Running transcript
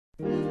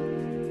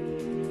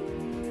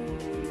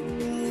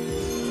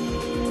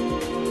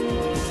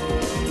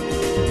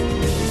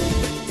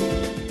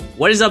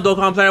What is up,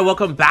 Dokkan player?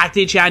 Welcome back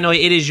to the channel.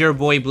 It is your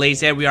boy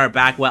Blaze here. We are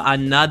back with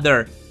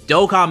another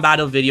Dokkan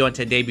battle video, and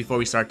today, before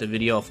we start the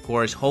video, of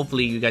course,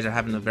 hopefully you guys are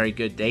having a very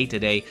good day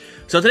today.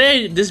 So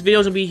today, this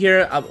video is gonna be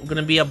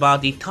gonna be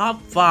about the top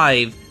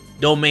 5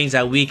 domains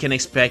that we can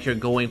expect here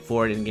going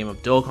forward in the game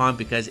of Dokkan,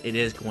 because it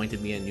is going to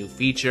be a new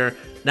feature.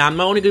 Now, I'm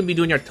not only going to be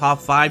doing your top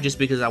 5 just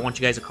because I want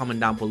you guys to comment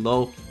down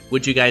below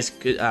what you guys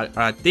could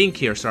think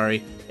here, is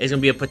going to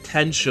be a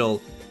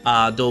potential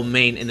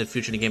domain in the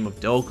future in the game of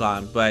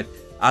Dokkan. But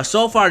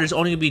so far, there's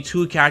only going to be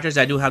 2 characters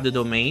that do have the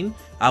domain,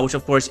 which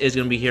of course is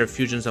going to be here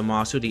Fusion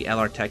Zamasu, the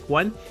LR Tech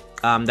one.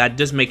 That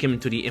does make him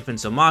into the Infant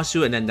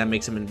Zamasu, and then that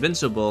makes him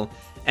invincible.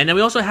 And then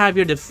we also have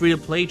here the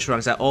free-to-play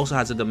Trunks that also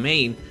has a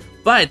domain,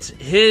 but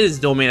his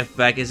domain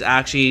effect is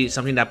actually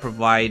something that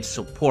provides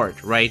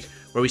support, right?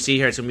 Where we see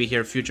here, it's going to be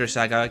here Future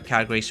Saga,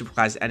 category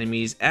superclass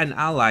enemies and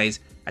allies,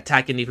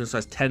 attack and defense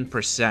plus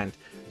 10%.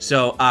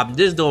 So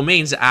this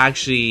domain's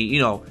actually,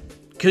 you know,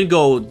 can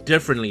go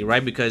differently,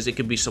 right? Because it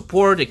could be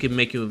support, it can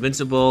make you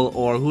invincible,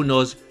 or who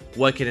knows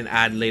what can it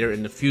add later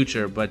in the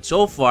future. But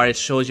so far, it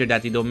shows here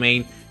that the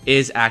domain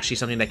is actually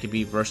something that could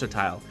be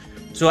versatile.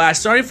 So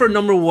starting for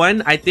number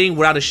 1, I think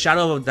without a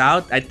shadow of a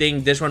doubt, I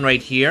think this one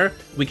right here,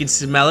 we can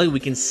smell it,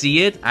 we can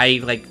see it.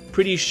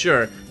 Pretty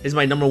sure this is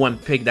my number 1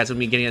 pick that's gonna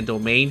be getting a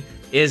domain.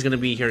 Is gonna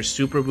be here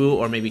Super Boo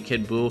or maybe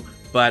Kid Boo,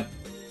 but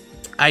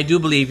I do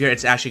believe here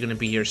it's actually gonna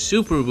be here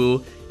Super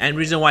Boo. And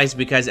reason why is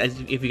because,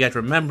 if you guys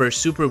remember,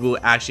 Super Boo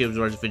actually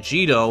absorbs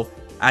Vegito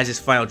as his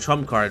final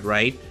trump card,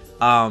 right?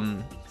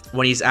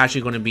 When he's actually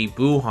going to be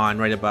Buhan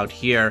right about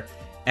here.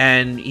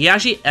 And he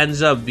actually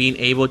ends up being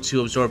able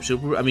to absorb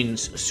Super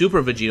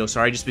Vegito,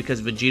 sorry, just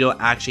because Vegito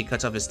actually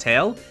cuts off his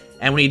tail.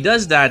 And when he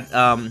does that,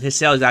 his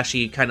tail is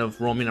actually kind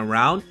of roaming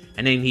around,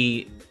 and then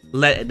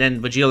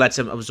Vegito lets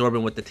him absorb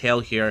him with the tail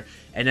here.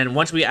 And then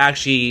once he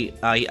actually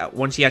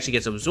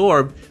gets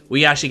absorbed,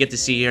 we actually get to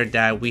see here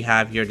that we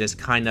have here this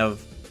kind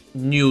of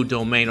new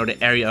domain, or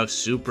the area of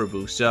Super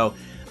Boo. So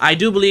I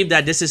do believe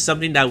that this is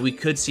something that we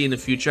could see in the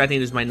future. I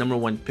think this is my number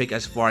 1 pick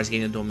as far as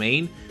getting a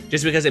domain,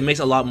 just because it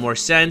makes a lot more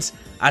sense.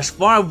 As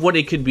far as what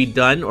it could be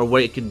done, or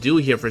what it could do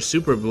here for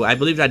Super Boo, I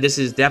believe that this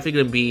is definitely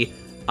going to be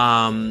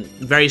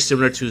very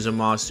similar to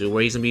Zamasu,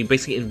 where he's going to be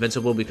basically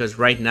invincible, because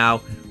right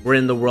now we're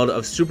in the world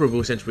of Super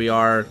Boo, since we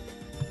are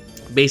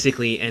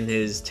basically in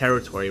his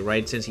territory,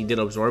 right? Since he did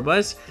absorb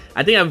us.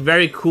 I think a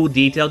very cool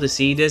detail to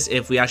see this,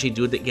 if we actually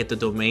do get the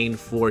domain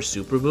for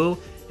Super Boo,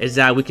 is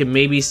that we can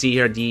maybe see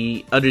here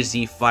the other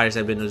Z fighters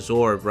have been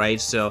absorbed,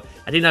 right? So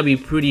I think that'd be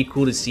pretty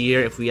cool to see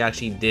here if we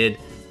actually did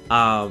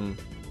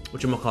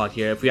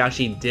if we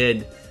actually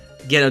did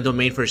get a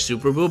domain for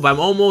Super Boo. But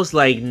I'm almost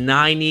like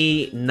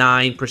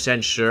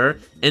 99% sure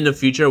in the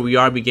future we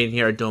are beginning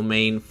here a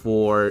domain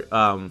for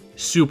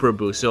Super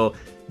Boo. So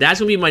that's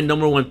gonna be my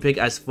number 1 pick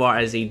as far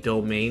as a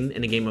domain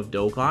in the game of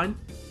Dokkan.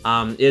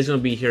 Is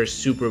gonna be here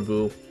Super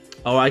Boo.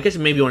 Oh, I guess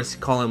maybe you want to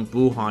call him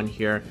Buhan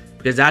here,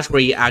 because that's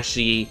where he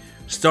actually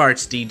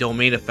starts the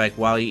domain effect,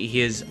 while he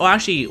is... Oh,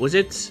 actually, was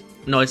it...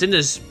 No, it's in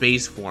the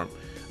space form,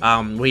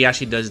 where he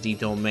actually does the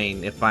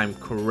domain, if I'm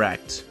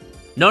correct.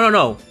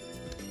 No.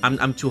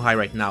 I'm too high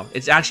right now.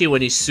 It's actually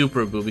when he's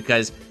Super Boo,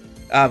 because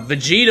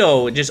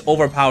Vegito just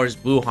overpowers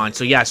Buhan.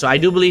 So yeah, so I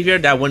do believe here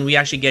that when we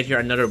actually get here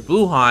another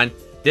Buhan,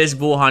 this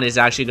Buhan is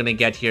actually going to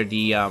get here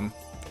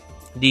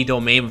the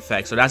domain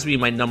effect. So that's going to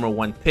be my number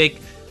 1 pick.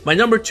 My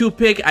number 2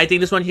 pick, I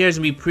think this one here is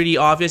going to be pretty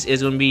obvious,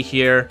 is going to be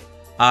here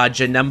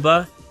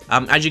Janemba.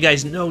 As you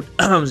guys know,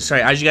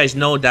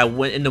 that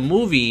when in the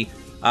movie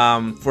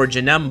for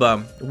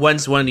Janemba,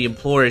 once one of the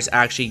employers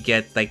actually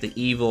get like the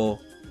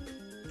evil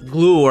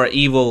glue or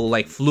evil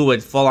like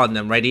fluid fall on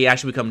them, right? They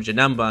actually become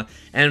Janemba,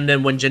 and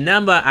then when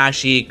Janemba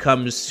actually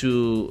comes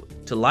to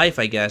life,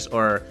 I guess,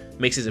 or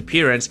makes his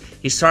appearance,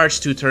 he starts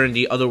to turn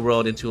the other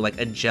world into like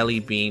a jelly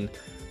bean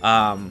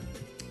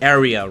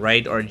area,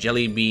 right? Or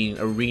jelly bean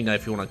arena,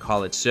 if you want to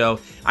call it. So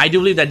I do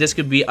believe that this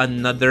could be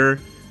another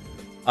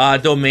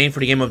domain for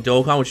the game of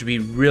Dokkan, which would be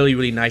really,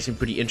 really nice and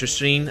pretty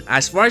interesting.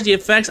 As far as the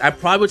effects, I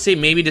probably would say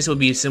maybe this would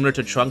be similar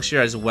to Trunks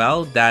here as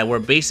well, that we're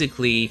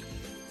basically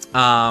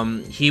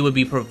he would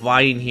be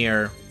providing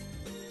here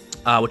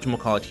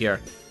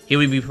he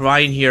would be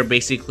providing here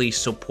basically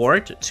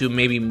support to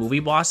maybe movie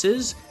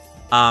bosses,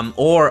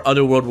 or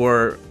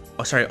otherworld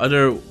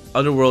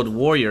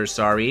warriors,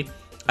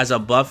 as a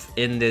buff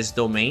in this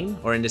domain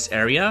or in this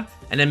area.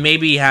 And then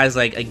maybe he has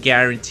like a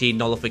guaranteed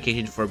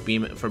nullification for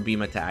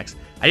beam attacks.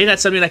 I think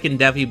that's something that can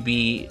definitely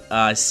be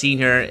seen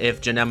here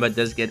if Janemba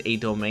does get a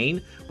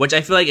domain, which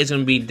I feel like is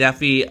going to be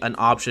definitely an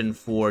option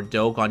for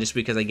Dokkan, just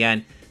because,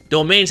 again,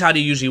 domains, how they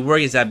usually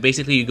work is that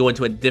basically you go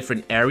into a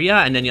different area,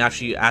 and then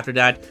after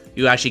that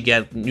you actually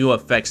get new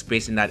effects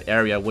based in that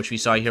area, which we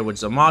saw here with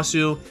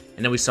Zamasu,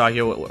 and then we saw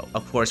here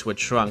of course with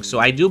Trunks. So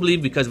I do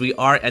believe, because we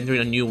are entering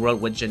a new world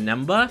with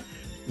Janemba,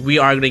 we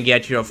are going to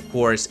get here of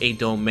course a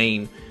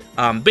domain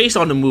based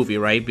on the movie,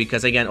 right?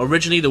 Because again,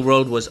 originally the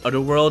world was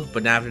Otherworld,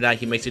 but after that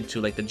he makes it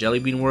to like the Jelly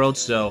Bean world.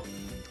 So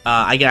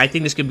again, I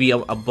think this could be a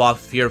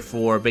buff here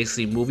for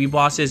basically movie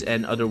bosses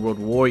and other world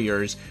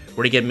warriors,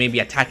 where they get maybe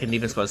attack and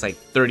defense plus like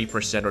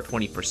 30% or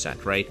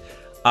 20%, right?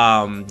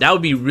 That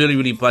would be really,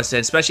 really busted,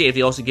 especially if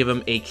they also give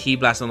him a Ki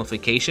Blast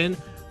notification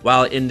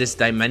while in this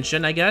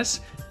dimension, I guess.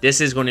 This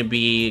is going to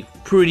be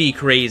pretty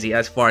crazy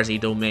as far as a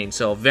domain,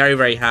 so very,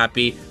 very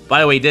happy.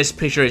 By the way, this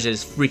picture is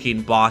just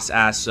freaking boss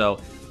ass, so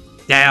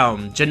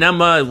damn.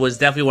 Janemba was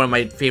definitely one of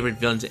my favorite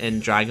villains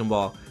in Dragon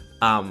Ball.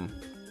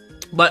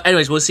 But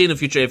anyways, we'll see in the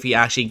future if he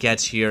actually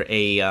gets here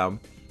a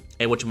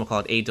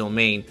whatchamacallit, a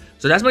domain.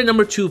 So that's my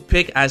number 2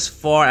 pick as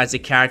far as the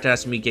character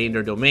has to be getting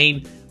their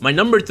domain. My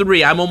number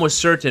 3, I'm almost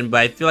certain, but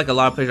I feel like a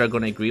lot of players are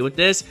going to agree with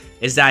this,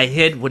 is that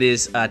Hit with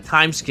his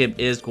time skip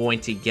is going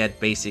to get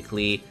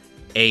basically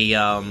a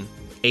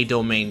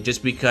domain,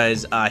 just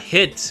because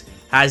Hit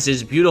has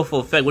this beautiful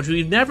effect, which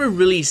we've never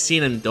really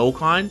seen in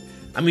Dokkan.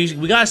 I mean,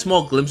 we got a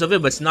small glimpse of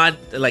it, but it's not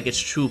like its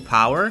true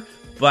power.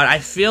 But I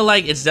feel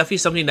like it's definitely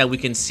something that we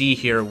can see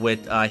here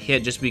with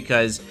Hit, just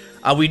because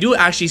we do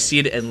actually see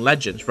it in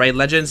Legends, right?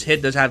 Legends,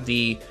 Hit does have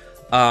the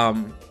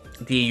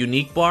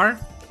unique bar,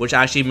 which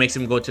actually makes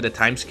him go to the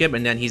time skip,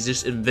 and then he's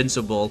just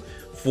invincible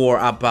for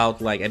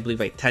about, like, I believe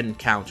like 10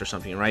 counts or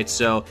something, right?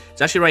 So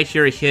it's actually right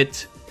here,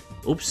 Hit,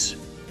 oops,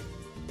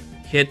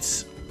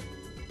 Hit's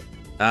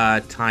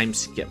time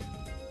skip,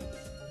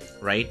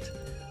 right?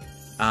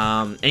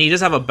 And he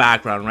does have a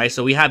background, right?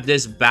 So we have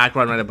this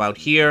background right about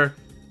here.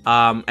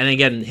 And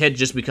again, Hit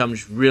just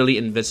becomes really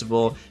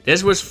invincible.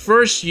 This was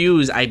first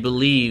used, I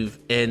believe,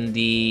 in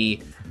the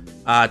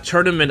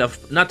tournament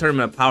of, not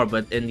tournament of power,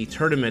 but in the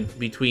tournament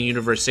between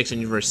Universe 6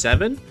 and Universe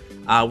 7,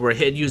 where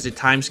Hit used a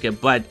time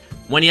skip. But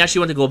when he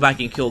actually went to go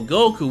back and kill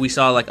Goku, we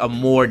saw like a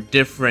more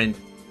different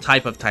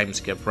type of time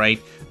skip,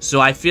 right? So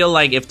I feel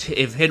like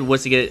if Hit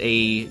was to get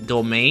a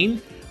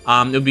domain,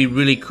 it would be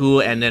really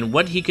cool. And then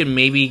what he can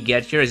maybe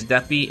get here is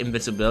definitely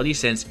invincibility,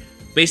 since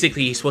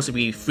basically he's supposed to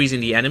be freezing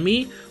the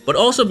enemy, but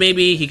also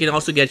maybe he can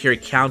also get here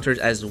counters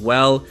as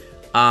well.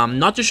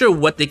 Not too sure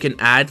what they can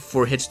add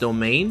for Hit's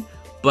domain,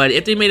 but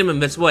if they made him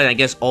invincible, and I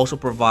guess also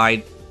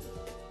provide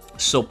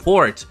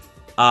support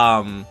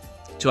to,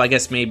 I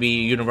guess, maybe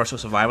Universal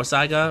Survival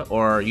Saga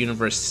or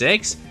Universe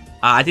 6,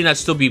 I think that'd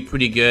still be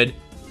pretty good.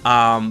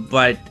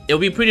 But it'll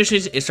be pretty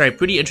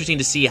interesting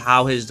to see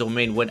how his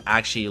domain would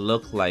actually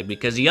look like,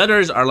 because the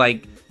others are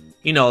like,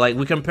 you know, like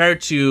we compare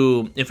it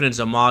to Infinite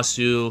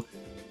Zamasu,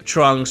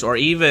 Trunks, or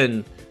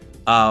even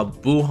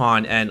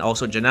Buhan and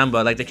also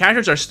Janemba, like the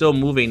characters are still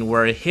moving,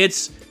 where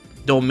Hit's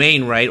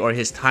domain, right, or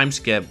his time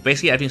skip,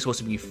 basically everything's supposed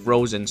to be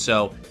frozen.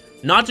 So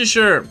not too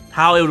sure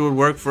how it would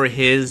work for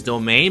his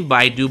domain, but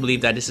I do believe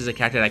that this is a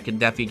character that can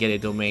definitely get a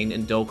domain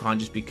in Dokkan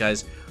just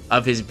because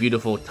of his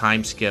beautiful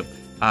time skip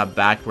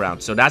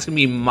background. So that's gonna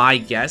be my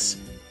guess,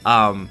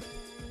 but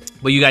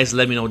you guys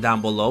let me know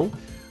down below.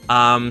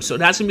 So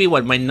that's gonna be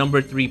what my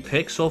number 3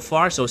 pick so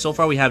far. So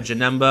far we have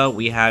Janemba,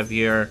 we have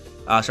here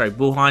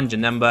Buhan,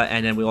 Janemba,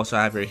 and then we also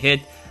have your Hit.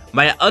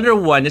 My other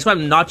one, this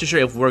one I'm not too sure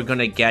if we're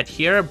gonna get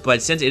here,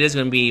 but since it is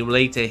gonna be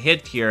related to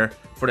Hit here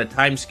for the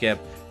time skip,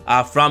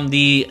 from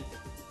the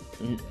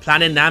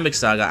Planet Namek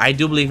Saga, I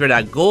do believe here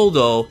that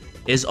Goldo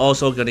is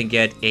also gonna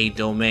get a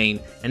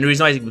domain, and the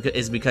reason why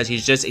is because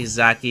he's just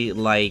exactly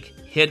like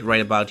Hit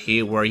right about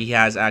here, where he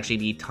has actually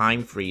the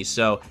time freeze.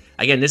 So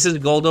again, this is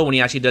Goldo when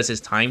he actually does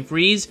his time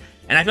freeze,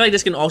 and I feel like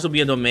this can also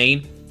be a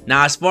domain.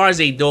 Now, as far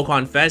as a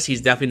Dokkan Fest, he's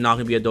definitely not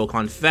going to be a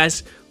Dokkan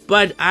Fest,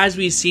 but as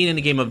we've seen in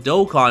the game of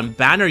Dokkan,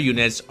 banner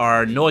units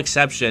are no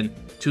exception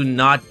to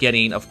not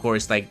getting, of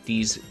course, like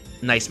these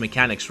nice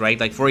mechanics, right?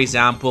 Like, for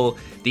example,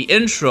 the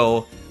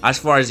intro, as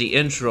far as the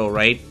intro,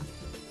 right,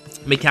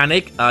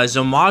 mechanic,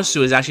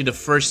 Zamasu is actually the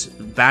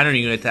first banner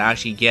unit to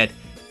actually get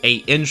a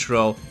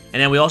intro,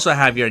 and then we also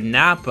have your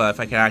Nappa,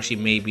 if I can actually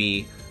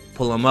maybe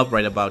pull him up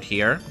right about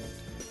here.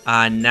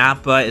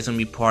 Nappa is going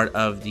to be part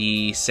of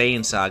the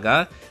Saiyan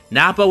Saga.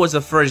 Nappa was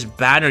the first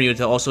banner unit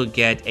to also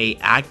get a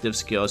active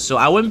skill, so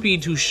I wouldn't be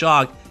too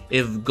shocked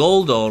if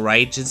Goldo,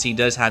 right, since he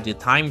does have the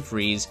time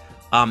freeze,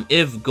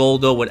 if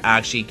Goldo would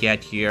actually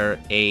get here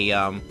a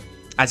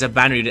as a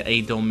banner unit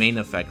a domain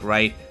effect,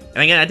 right?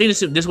 And again, I think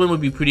this one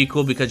would be pretty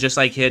cool, because just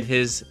like Hit,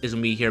 his is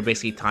gonna be here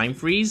basically time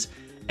freeze,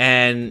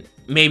 and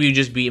maybe you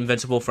just be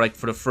invincible for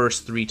the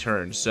first 3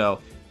 turns. So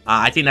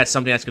I think that's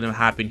something that's gonna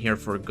happen here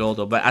for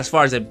Goldo. But as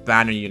far as a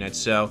banner unit,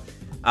 so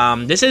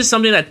this is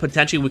something that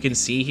potentially we can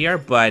see here,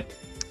 but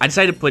I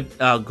decided to put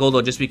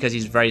Goldo just because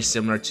he's very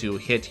similar to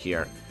Hit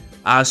here.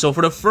 So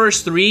for the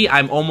first 3,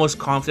 I'm almost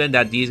confident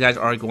that these guys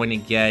are going to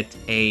get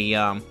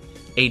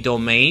a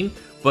domain,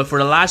 but for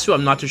the last 2,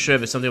 I'm not too sure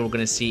if it's something we're going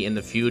to see in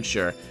the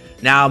future.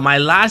 Now, my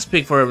last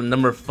pick for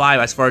number 5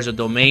 as far as the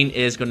domain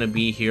is going to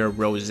be here,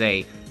 Rose.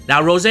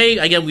 Now, Rose,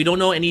 again, we don't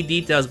know any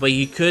details, but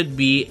he could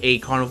be a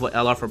Carnival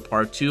LR for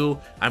part 2.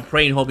 I'm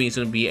praying, hoping he's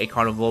going to be a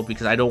Carnival,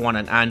 because I don't want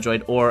an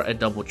Android or a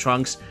double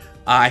Trunks.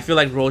 I feel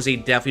like Rose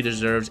definitely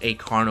deserves a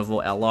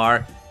Carnival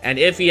LR, and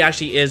if he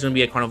actually is going to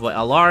be a Carnival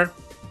LR,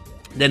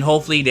 then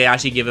hopefully they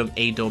actually give him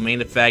a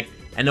domain effect.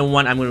 And the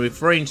one I'm going to be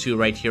referring to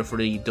right here for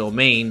the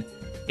domain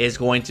is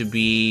going to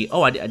be...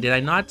 Oh, did I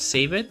not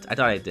save it? I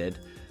thought I did.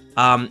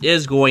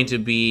 Is going to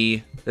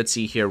be... Let's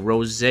see here.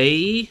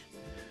 Rosé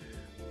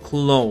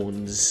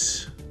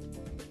clones.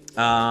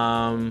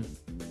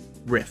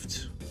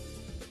 Rift.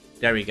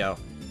 There we go.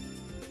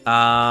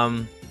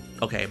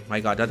 Okay, my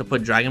god. Do I have to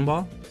put Dragon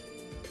Ball?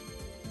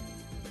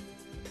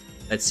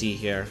 Let's see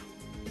here.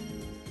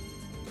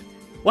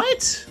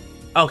 What?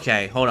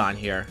 Okay, hold on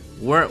here.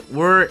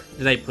 Where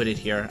did I put it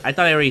here? I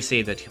thought I already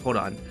saved it. Hold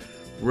on.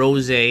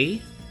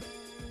 Rosé.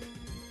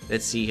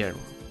 Let's see here.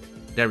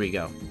 There we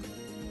go.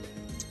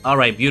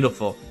 Alright,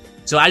 beautiful.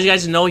 So as you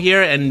guys know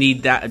here in the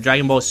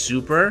Dragon Ball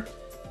Super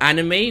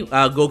anime,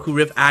 Goku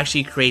Rift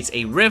actually creates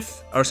a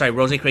rift, or sorry,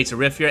 Rosé creates a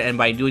rift here, and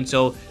by doing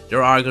so,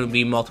 there are going to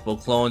be multiple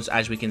clones,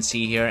 as we can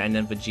see here, and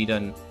then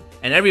Vegeta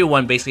and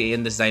everyone basically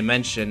in this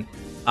dimension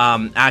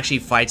actually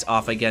fights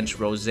off against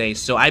Rosé.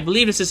 So I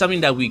believe this is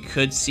something that we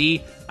could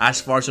see as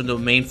far as the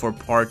domain for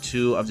part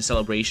 2 of the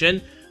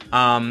celebration.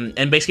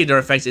 And basically their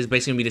effects is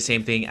basically going to be the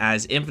same thing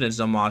as Infinite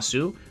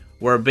Zamasu,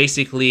 where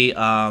basically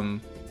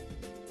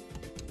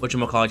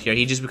whatchamacallit here,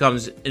 he just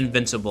becomes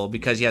invincible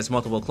because he has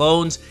multiple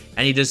clones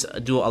and he just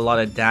do a lot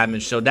of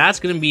damage. So that's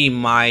going to be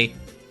my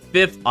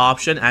 5th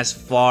option as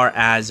far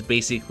as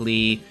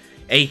basically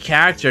a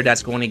character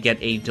that's going to get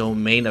a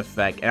domain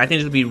effect. And I think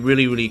this would be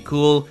really, really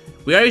cool.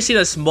 We already seen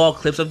a small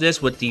clips of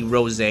this with the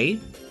Rosé.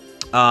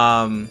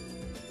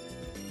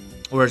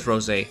 Where's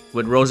Rosé?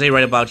 With Rosé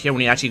right about here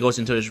when he actually goes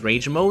into his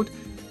rage mode.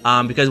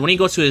 Because when he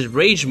goes to his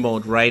rage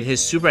mode, right,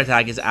 his super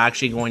attack is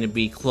actually going to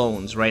be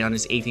clones, right, on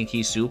his 18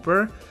 key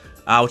super.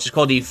 Which is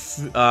called the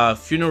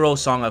Funeral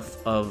Song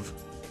of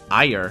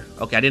Ire.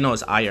 Okay, I didn't know it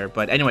was Ire.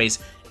 But anyways,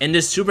 in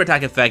this super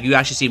attack effect, you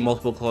actually see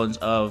multiple clones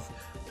of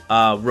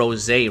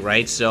Rosé,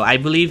 right? So I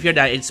believe here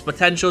that it's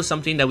potential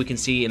something that we can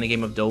see in the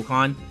game of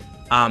Dokkan.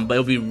 But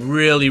it'll be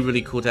really,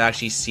 really cool to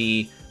actually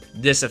see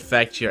this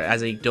effect here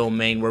as a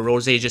domain where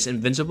Rosé is just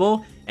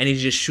invincible and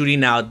he's just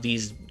shooting out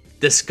these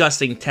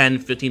disgusting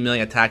 10-15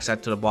 million attacks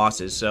out to the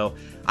bosses. So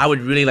I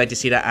would really like to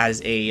see that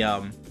as a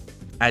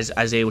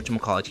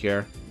whatchamacallit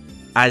here,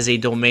 as a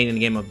domain in the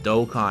game of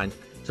Dokkan.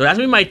 So that's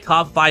gonna be my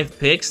top 5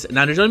 picks.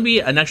 Now there's gonna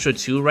be an extra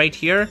 2 right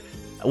here,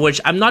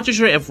 which I'm not too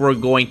sure if we're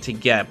going to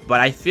get,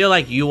 but I feel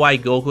like UI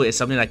Goku is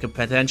something that could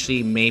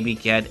potentially maybe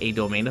get a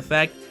domain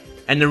effect.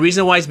 And the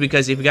reason why is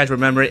because if you guys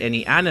remember in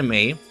the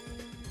anime,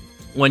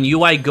 when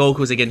UI Goku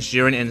is against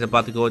Jiren and is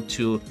about to go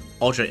to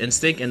Ultra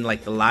Instinct in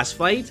like the last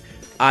fight,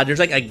 there's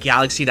like a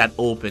galaxy that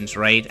opens,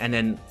 right? And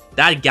then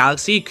that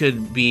galaxy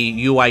could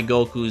be UI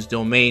Goku's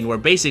domain, where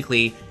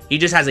basically he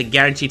just has a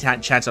guaranteed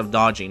chance of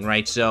dodging,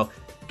 right? So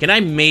can I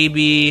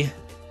maybe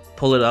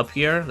pull it up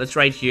here? Let's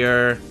write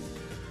here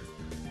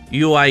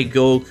UI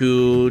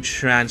Goku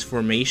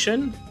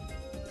transformation.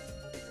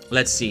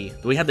 Let's see.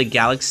 Do we have the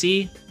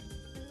galaxy?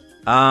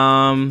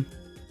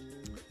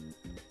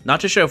 Not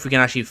too sure if we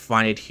can actually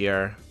find it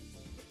here.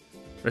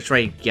 Let's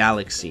write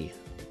galaxy.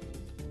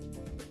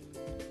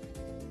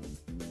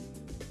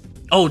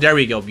 Oh, there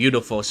we go.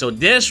 Beautiful. So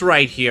this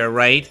right here,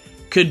 right,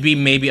 could be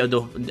maybe a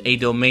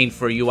domain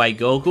for UI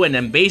Goku. And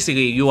then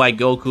basically UI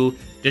Goku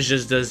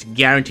just does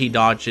guaranteed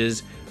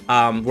dodges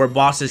where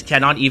bosses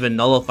cannot even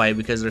nullify it,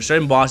 because there's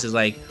certain bosses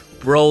like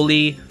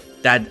Broly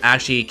that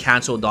actually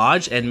cancel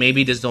dodge, and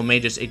maybe this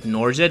domain just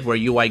ignores it, where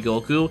UI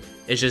Goku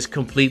is just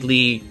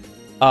completely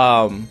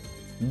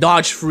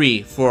dodge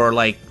free for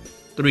like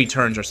 3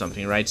 turns or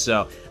something, right?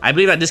 So I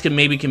believe that this can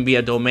be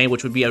a domain,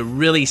 which would be a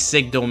really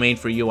sick domain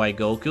for UI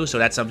Goku. So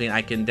that's something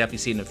I can definitely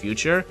see in the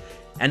future.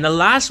 And the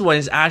last one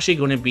is actually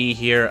going to be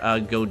here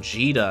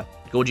Gogeta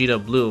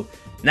Blue.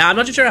 Now I'm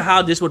not too sure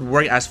how this would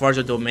work as far as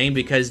a domain,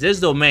 because this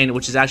domain,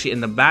 which is actually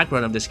in the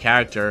background of this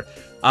character,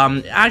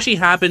 actually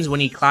happens when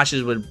he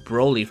clashes with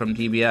Broly from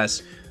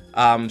DBS.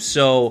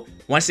 So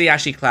once they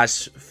actually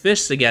clash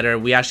fists together,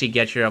 we actually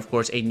get here, of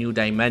course, a new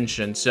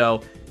dimension.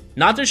 So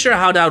not too sure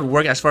how that would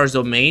work as far as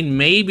domain.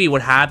 Maybe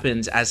what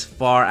happens as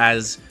far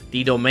as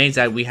the domains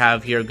that we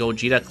have here,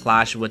 Gogeta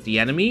clash with the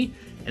enemy,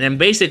 and then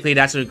basically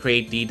that's going to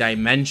create the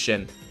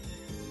dimension.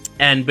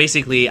 And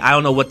basically, I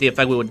don't know what the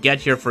effect we would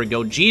get here for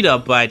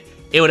Gogeta, but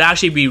it would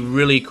actually be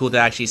really cool to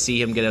actually see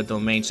him get a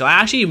domain. So I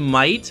actually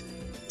might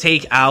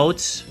take out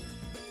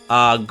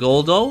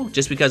Goldo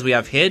just because we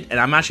have hit, and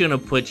I'm actually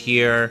going to put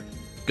here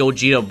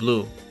Gogeta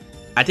Blue.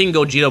 I think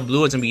Gogeta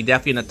Blue is going to be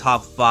definitely in the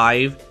top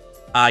 5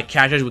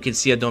 characters we can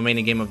see a domain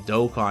in the game of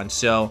Dokkan.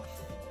 So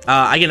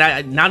again,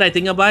 now that I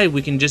think about it,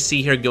 we can just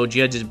see here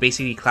Gogeta just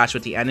basically clash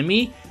with the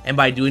enemy, and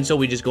by doing so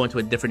we just go into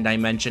a different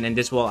dimension, and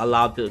this will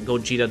allow the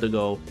Gogeta to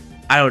go,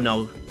 I don't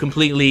know,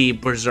 completely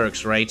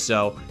berserks, right?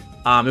 So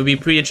it'll be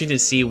pretty interesting to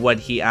see what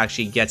he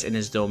actually gets in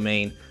his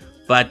domain.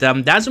 But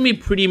that's gonna be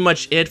pretty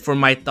much it for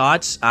my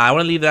thoughts. I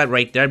want to leave that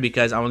right there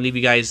because I want to leave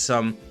you guys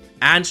some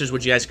answers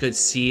which you guys could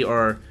see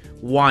or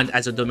want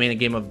as a domain in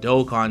game of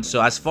Dokkan.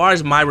 So as far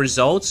as my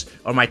results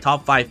or my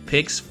top 5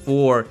 picks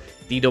for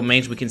the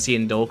domains we can see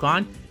in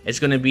Dokkan, it's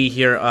going to be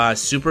here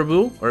Super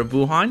Buu or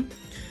Buuhan.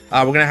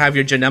 We're going to have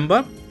your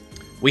Janemba.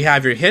 We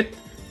have your Hit.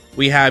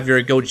 We have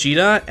your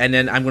Gogeta. And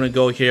then I'm going to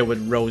go here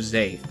with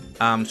Rosé.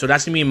 So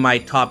that's gonna be my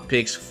top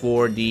picks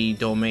for the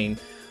domain.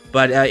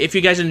 But if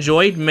you guys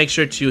enjoyed, make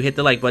sure to hit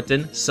the like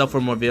button, sub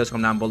for more videos,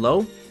 come down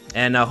below,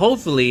 and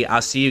hopefully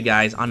I'll see you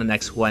guys on the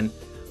next one.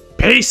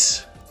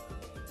 Peace!